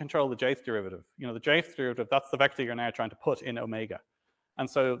want to control the jth derivative. The jth derivative, that's the vector you're now trying to put in omega. And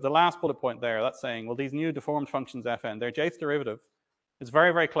so the last bullet point there, that's saying, well, these new deformed functions fn, their jth derivative is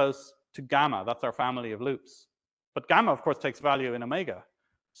very, very close to gamma. That's our family of loops. But gamma, of course, takes value in omega.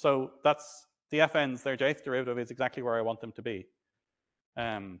 So that's the fn's, their jth derivative is exactly where I want them to be.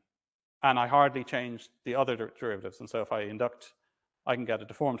 And I hardly change the other derivatives. And so if I induct, I can get a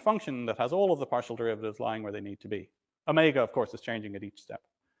deformed function that has all of the partial derivatives lying where they need to be. Omega, of course, is changing at each step.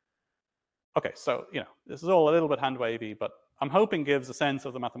 Okay, so, this is all a little bit hand-wavy, but I'm hoping gives a sense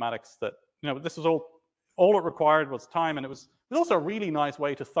of the mathematics that, this was all it required was time, and it was also a really nice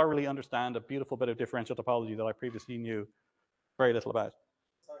way to thoroughly understand a beautiful bit of differential topology that I previously knew very little about.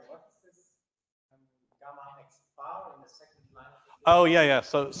 Sorry, what is this gamma x bar in the second line? Oh, yeah.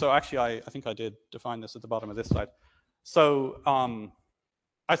 So actually, I think I did define this at the bottom of this slide. So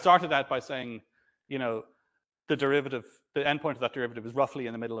I started out by saying, the derivative, the endpoint of that derivative is roughly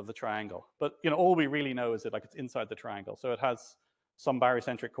in the middle of the triangle. But all we really know is that, like, it's inside the triangle. So it has some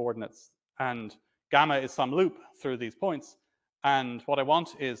barycentric coordinates, and gamma is some loop through these points. And what I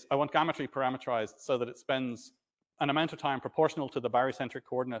want is, I want gamma tree parameterized so that it spends an amount of time proportional to the barycentric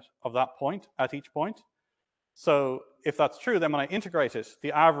coordinate of that point at each point. So if that's true, then when I integrate it,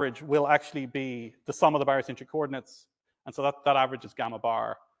 the average will actually be the sum of the barycentric coordinates. And so that average is gamma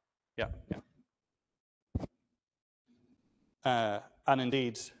bar. Yeah, yeah. And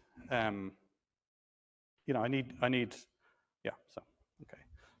indeed, you know, I need, yeah, so, okay.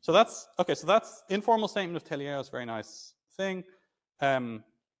 So that's informal statement of Tellier, very nice thing.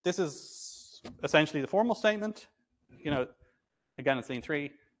 This is essentially the formal statement. You know, again, it's lean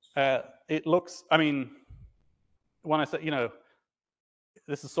 3. It looks, I mean, when I say, you know,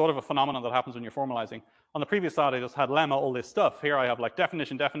 this is sort of a phenomenon that happens when you're formalizing. On the previous slide, I just had lemma, all this stuff. Here I have like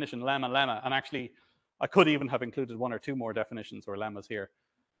definition, definition, lemma, lemma. And actually, I could even have included 1 or 2 more definitions or lemmas here.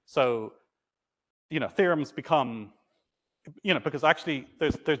 So, you know, theorems become, you know, because actually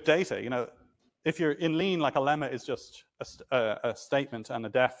there's data, you know, if you're in lean, like a lemma is just a statement and a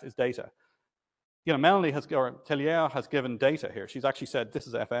def is data. You know, Melanie has, or Tellier has given data here. She's actually said this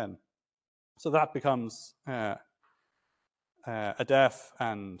is Fn. So that becomes a def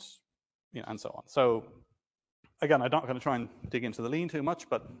and, you know, and so on. So again, I'm not going to try and dig into the lean too much,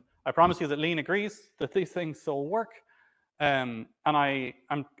 but I promise you that lean agrees that these things all work. And I'm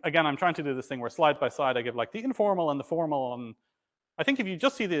trying to do this thing where slide by slide I give like the informal and the formal, and I think if you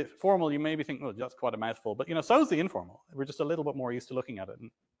just see the formal, you maybe think, oh, that's quite a mouthful. But you know, so is the informal. We're just a little bit more used to looking at it.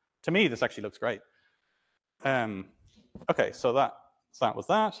 And to me, this actually looks great. Okay, so that was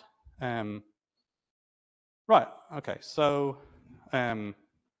that. Right. Okay. So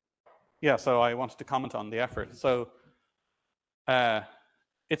yeah. So I wanted to comment on the effort. So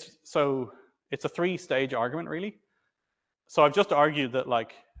it's a 3-stage argument really. So I've just argued that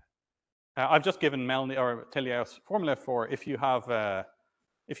like I've just given Melanie or Tellier's formula for if you have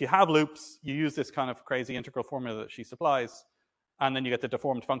loops, you use this kind of crazy integral formula that she supplies, and then you get the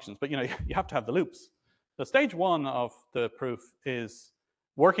deformed functions. But you know, you have to have the loops. So stage 1 of the proof is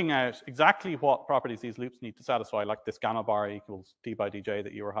working out exactly what properties these loops need to satisfy, like this gamma bar equals d by dj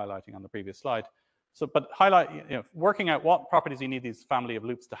that you were highlighting on the previous slide. So, but working out what properties you need these family of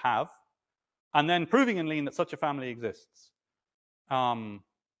loops to have, and then proving in lean that such a family exists.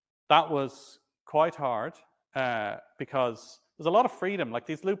 That was quite hard because there's a lot of freedom. Like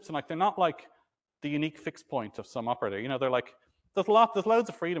these loops, and like they're not like the unique fixed point of some operator. You know, they're like there's loads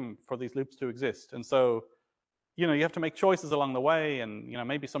of freedom for these loops to exist, and so you know you have to make choices along the way, and you know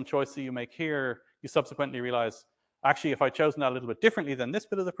maybe some choice that you make here, you subsequently realize actually if I'd chosen that a little bit differently, then this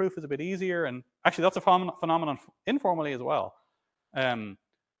bit of the proof is a bit easier, and actually that's a phenomenon informally as well. So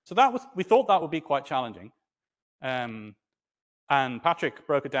we thought that would be quite challenging. And Patrick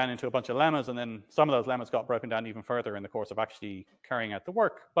broke it down into a bunch of lemmas, and then some of those lemmas got broken down even further in the course of actually carrying out the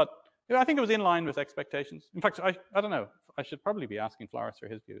work. But you know, I think it was in line with expectations. In fact, I don't know. I should probably be asking Flores for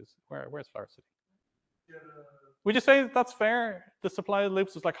his views. Where's Flores sitting? Would you say that's fair? The supply of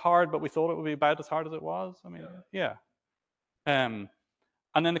loops was like hard, but we thought it would be about as hard as it was. I mean, yeah. And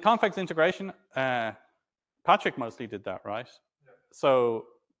then the convex integration, Patrick mostly did that, right? Yeah. So,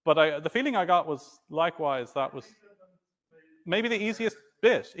 but the feeling I got was likewise that was maybe the easiest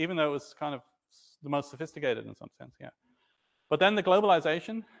bit, even though it was kind of the most sophisticated in some sense, yeah. But then the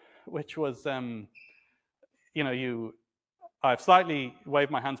globalization, which was, you know, I've slightly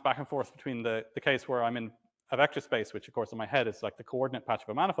waved my hands back and forth between the case where I'm in a vector space, which of course in my head is like the coordinate patch of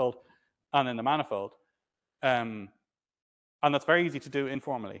a manifold, and in the manifold. And that's very easy to do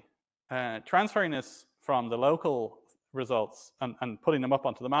informally. Transferring this from the local results and putting them up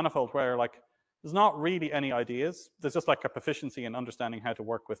onto the manifold where like, there's not really any ideas. There's just like a proficiency in understanding how to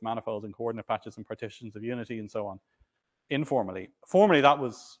work with manifolds and coordinate patches and partitions of unity and so on, informally. Formally, that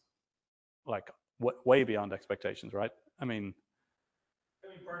was like way beyond expectations, right? I mean,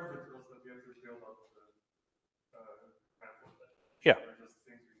 part of it was that you have to build up the manifold. Yeah. Just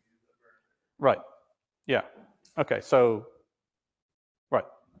things we use that were Right. Yeah. Okay. So, right.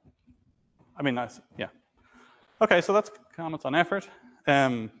 I mean, that's, yeah. Okay. So that's comments on effort.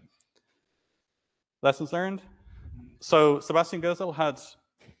 Lessons learned. So Sebastian Gözel had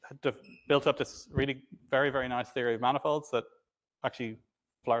built up this really very, very nice theory of manifolds that actually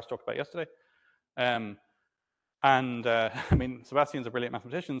Flowers talked about yesterday. I mean, Sebastian's a brilliant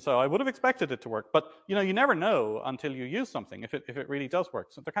mathematician, so I would have expected it to work. But you know, you never know until you use something if it really does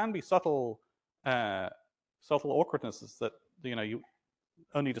work. So there can be subtle awkwardnesses that you know you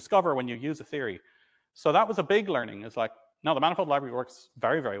only discover when you use a theory. So that was a big learning. It's like, no, the manifold library works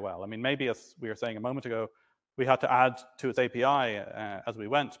very, very well. I mean, maybe as we were saying a moment ago, we had to add to its API as we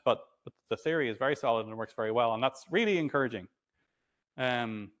went, but the theory is very solid and works very well, and that's really encouraging.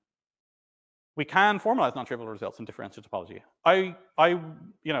 We can formalize non-trivial results in differential topology.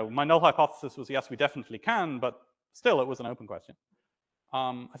 You know, my null hypothesis was yes, we definitely can, but still, it was an open question.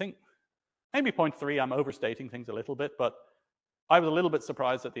 I think maybe point 3, I'm overstating things a little bit, but I was a little bit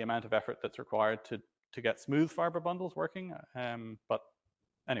surprised at the amount of effort that's required to get smooth fiber bundles working. But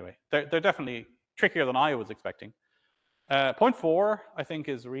anyway, they're definitely trickier than I was expecting. Point 4, I think,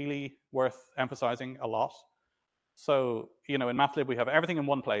 is really worth emphasizing a lot. So, in MATLib, we have everything in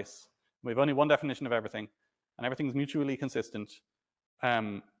one place. We have only one definition of everything, and everything's mutually consistent.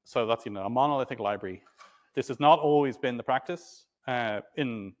 So that's, a monolithic library. This has not always been the practice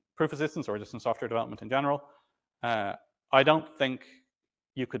in proof assistance or just in software development in general. I don't think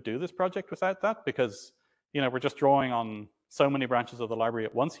you could do this project without that because, we're just drawing on so many branches of the library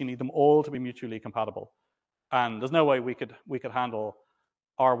at once. You need them all to be mutually compatible. And there's no way we could handle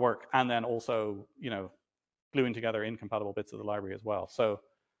our work and then also, gluing together incompatible bits of the library as well. So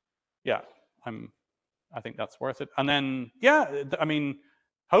yeah, I think that's worth it. And then, yeah, I mean,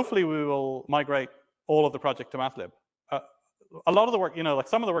 hopefully we will migrate all of the project to MATLib. A lot of the work, like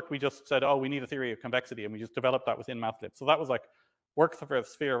some of the work we just said, oh, we need a theory of convexity, and we just developed that within MATLib. So that was like work for a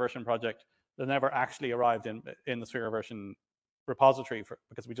sphere version project that never actually arrived in the sphere version repository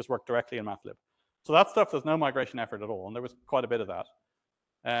because we just worked directly in MATLib. So that stuff, there's no migration effort at all, and there was quite a bit of that.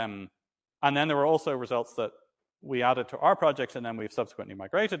 And then there were also results that we added to our projects and then we've subsequently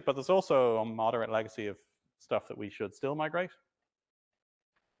migrated, but there's also a moderate legacy of stuff that we should still migrate.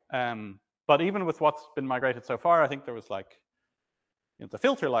 But even with what's been migrated so far, I think there was like, the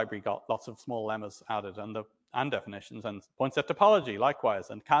filter library got lots of small lemmas added and definitions, and point set topology likewise,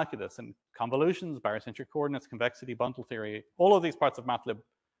 and calculus and convolutions, barycentric coordinates, convexity, bundle theory, all of these parts of MATLib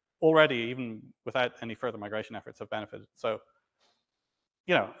already, even without any further migration efforts, have benefited. So,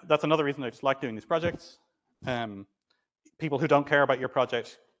 that's another reason I just like doing these projects. People who don't care about your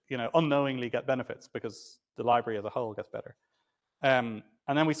project, unknowingly get benefits because the library as a whole gets better. And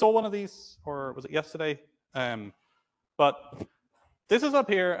then we saw one of these, or was it yesterday? But this is up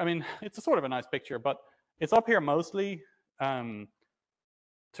here. I mean, it's a sort of a nice picture, but it's up here mostly to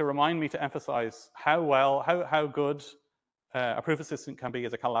remind me to emphasize how good a proof assistant can be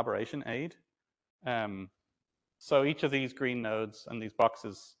as a collaboration aid. So each of these green nodes and these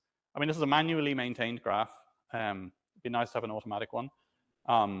boxes, I mean, this is a manually maintained graph. It'd be nice to have an automatic one.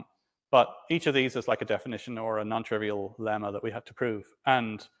 But each of these is like a definition or a non-trivial lemma that we had to prove.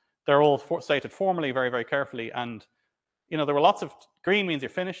 And they're all stated formally very, very carefully. And, there were lots of green means you're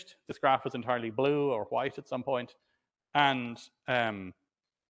finished. This graph was entirely blue or white at some point. And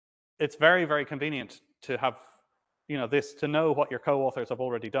it's very, very convenient to have, this, to know what your co-authors have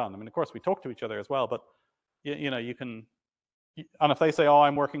already done. I mean, of course, we talk to each other as well, but, you can, and if they say, oh,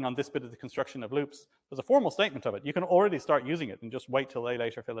 I'm working on this bit of the construction of loops, there's a formal statement of it. You can already start using it and just wait till they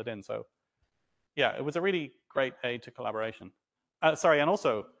later fill it in. So yeah, it was a really great aid to collaboration. And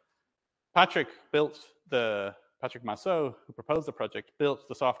also Patrick Massot, who proposed the project, built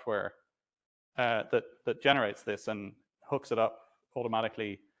the software that generates this and hooks it up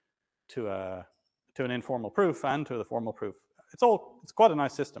automatically to an informal proof and to the formal proof. It's quite a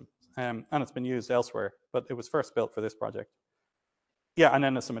nice system, and it's been used elsewhere, but it was first built for this project. Yeah, and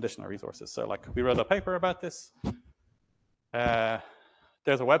then there's some additional resources. So like we wrote a paper about this.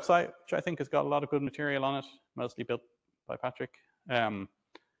 There's a website, which I think has got a lot of good material on it, mostly built by Patrick.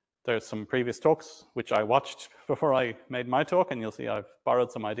 There's some previous talks, which I watched before I made my talk, and you'll see I've borrowed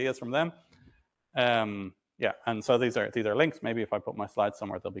some ideas from them. Yeah, and so these are links. Maybe if I put my slides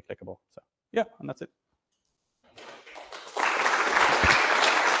somewhere, they'll be clickable. So yeah, and that's it.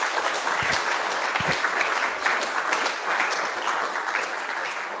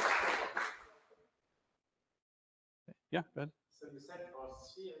 Yeah, go ahead. So you said for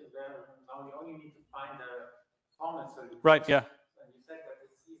sphere, now you only need to find a formal solution. Right, yeah. And you said that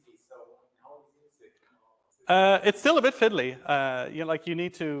it's easy, so how easy is it? It's still a bit fiddly. You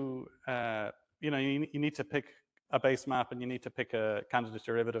need to, you need to pick a base map, and you need to pick a candidate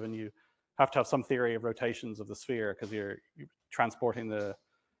derivative, and you have to have some theory of rotations of the sphere because you're transporting the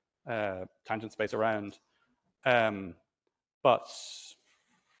tangent space around. But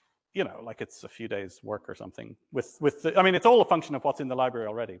it's a few days work or something. I mean, it's all a function of what's in the library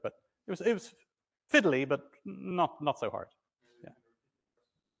already. But it was fiddly, but not so hard. Yeah.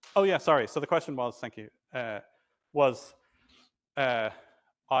 Oh yeah, sorry. So the question was, thank you,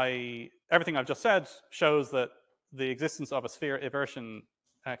 everything I've just said shows that the existence of a sphere inversion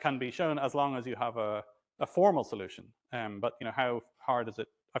can be shown as long as you have a formal solution. But how hard is it?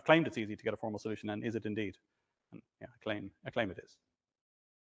 I've claimed it's easy to get a formal solution, and is it indeed? And yeah, I claim it is.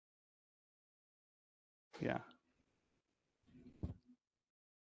 Yeah.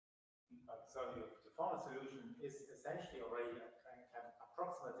 So the formal solution is essentially already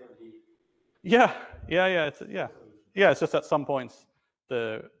approximatively. Yeah. yeah, it's just at some points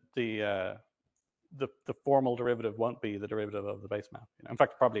the formal derivative won't be the derivative of the base map. You know, in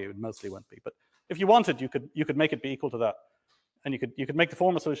fact, probably it mostly won't be. But if you wanted, you could make it be equal to that, and you could make the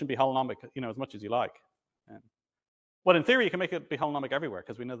formal solution be holonomic, you know, as much as you like. Well, in theory, you can make it be holonomic everywhere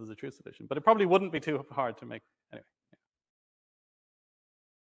because we know there's a true solution. But it probably wouldn't be too hard to make anyway. Yeah.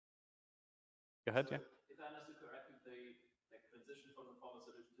 Go ahead. Yeah. If I understood correctly, the transition from the formal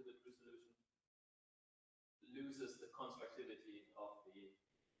solution to the true solution loses the constructivity of the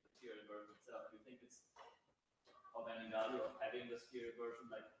sphere inversion itself. Do you think it's of any value of having the sphere inversion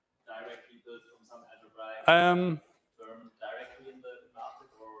like directly built from some algebraic term directly in the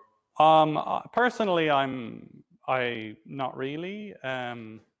object, or? Personally, I not really.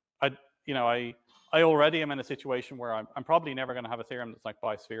 I already am in a situation where I'm probably never going to have a theorem that's like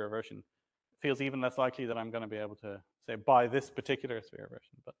by sphere inversion. It feels even less likely that I'm going to be able to say by this particular sphere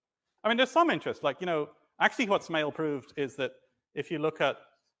inversion. But I mean, there's some interest. Like, you know, actually what Smale proved is that if you look at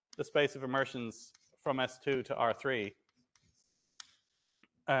the space of immersions from S2 to R3,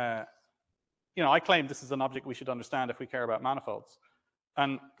 you know, I claim this is an object we should understand if we care about manifolds.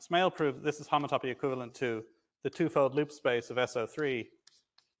 And Smale proved this is homotopy equivalent to the twofold loop space of SO3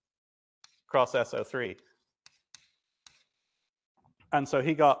 cross SO3. And so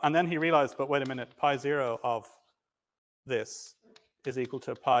and then he realized, but wait a minute, pi 0 of this is equal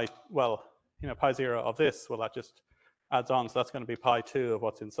to pi, well, you know, pi 0 of this, well, that just adds on. So that's going to be pi 2 of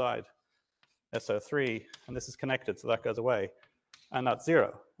what's inside SO3. And this is connected, so that goes away. And that's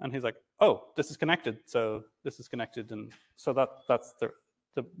 0. And he's like, oh, this is connected, so this is connected. And so that's the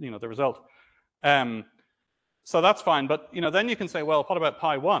result. So that's fine. But, you know, then you can say, well, what about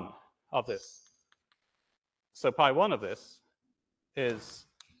pi 1 of this? So pi 1 of this is,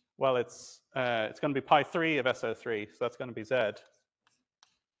 well, it's going to be pi 3 of SO3, so that's going to be Z.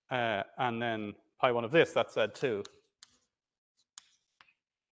 And then pi 1 of this, that's Z2.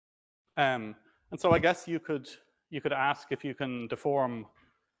 And so I guess you could ask if you can deform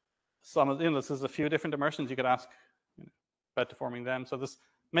some of, you know, this is a few different immersions. You could ask, you know, about deforming them. So there's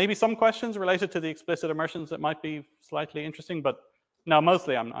maybe some questions related to the explicit immersions that might be slightly interesting, but no,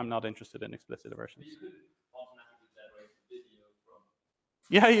 mostly I'm not interested in explicit immersions. You could automatically generate the video from.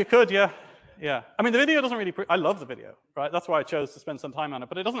 Yeah, you could. Yeah, yeah. I mean, the video doesn't really. I love the video, right? That's why I chose to spend some time on it.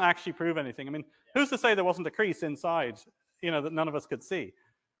 But it doesn't actually prove anything. I mean, who's to say there wasn't a crease inside, you know, that none of us could see?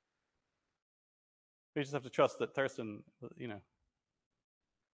 We just have to trust that Thurston, you know.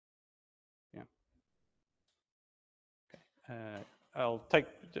 Yeah. Okay. I'll take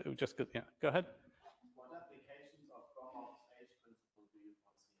just good. Yeah. Go ahead. What applications of Gromov's H principle do you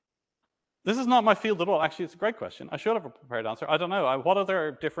foresee? This is not my field at all. Actually, it's a great question. I should have a prepared answer. I don't know. What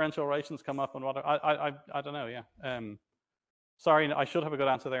other differential relations come up, and what I don't know. Yeah. Sorry, I should have a good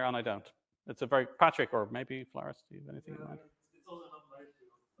answer there, and I don't. It's a very Patrick or maybe Flores. Do you have anything in mind? It's also not my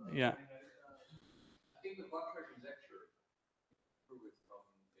field. Yeah. I think the Butler conjecture proves it from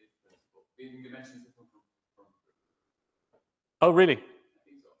H principle. Being dimensions different from. Oh, really? I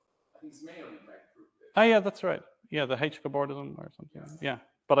think so. I think Smale in fact proved it. Oh, yeah, that's right. Yeah, the H cobordism or something. Yeah,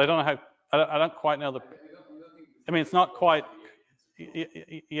 but I don't know how. I don't quite know the. I mean, it's not quite.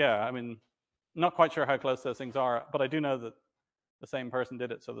 Yeah, I mean, not quite sure how close those things are, but I do know that the same person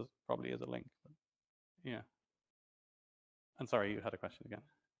did it, so there probably is a link. But yeah. And sorry, you had a question again.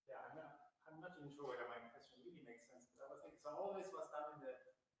 Yeah, I'm not even sure whether my question really makes sense, but I was thinking, so all this was done in the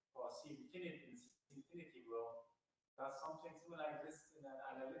for C infinity world. Does something similar exist in an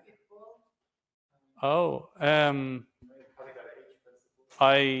analytic world? Oh,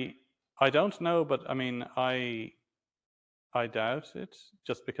 I don't know, but I mean, I doubt it,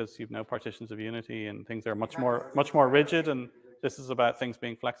 just because you've no partitions of unity and things are much more rigid, and this is about things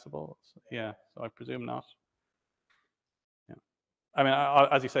being flexible. So, yeah, so I presume not. Yeah, I mean,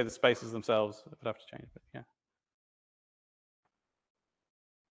 as you say, the spaces themselves would have to change, but yeah.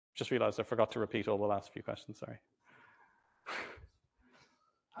 Just realized I forgot to repeat all the last few questions. Sorry.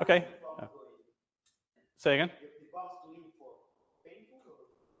 Okay. Say again.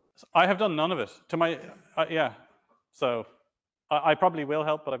 I have done none of it. To my, yeah. So I probably will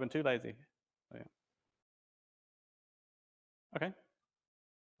help, but I've been too lazy. So, yeah. Okay.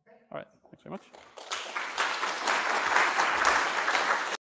 All right. Thanks very much.